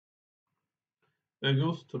Hey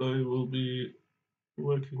girls, today we'll be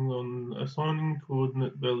working on assigning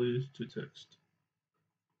coordinate values to text.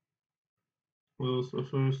 So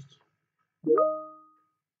first,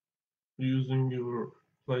 using your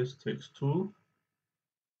place text tool,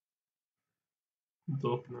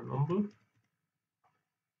 open a number.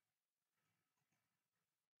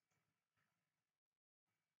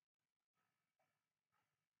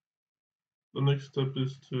 The next step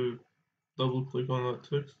is to double click on that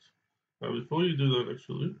text. Now before you do that,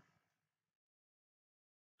 actually,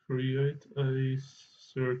 create a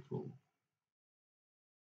circle.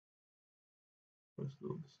 Place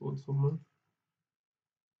this one somewhere.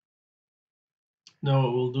 Now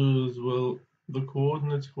what we'll do is, well, the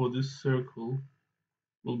coordinates for this circle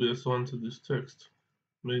will be assigned to this text,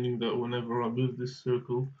 meaning that whenever I move this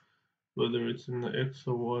circle, whether it's in the X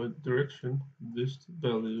or Y direction, this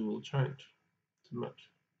value will change to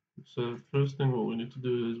match. So first thing what we need to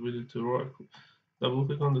do is we need to double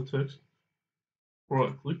click on the text,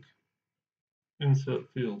 right click, insert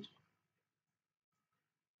field.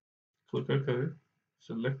 Click OK,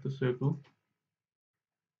 select the circle.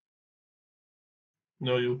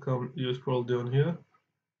 Now you'll scroll down here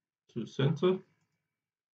to center.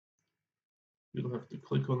 You'll have to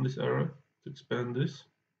click on this arrow to expand this.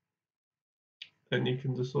 And you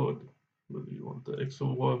can decide whether you want the X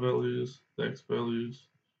or Y values, the X values,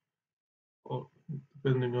 or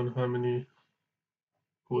depending on how many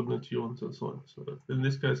coordinates you want to assign. So in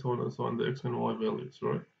this case, I want to assign the X and Y values,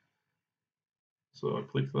 right? So I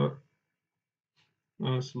click that,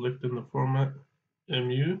 and I select in the format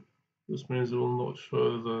MU. This means it will not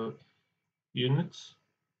show the units,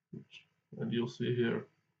 and you'll see here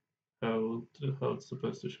how it's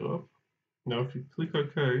supposed to show up. Now, if you click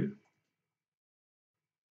OK,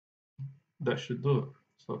 that should do it.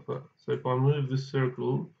 So if I move this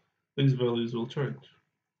circle, these values will change.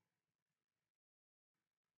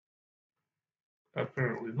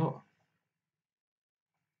 Apparently not.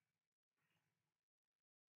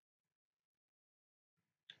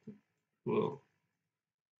 Well,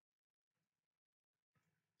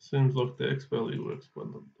 seems like the X value works, but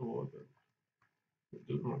not the Y value. It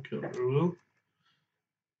doesn't work out very well.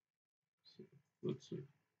 So let's see.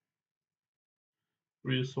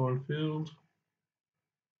 Reassign field.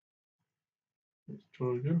 Let's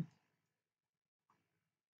try again.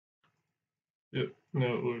 Yep,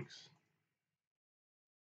 now it works.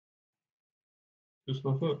 Just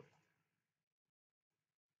like that.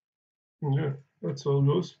 Yeah, that's all,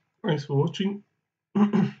 guys. Thanks for watching.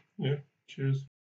 Yeah, cheers.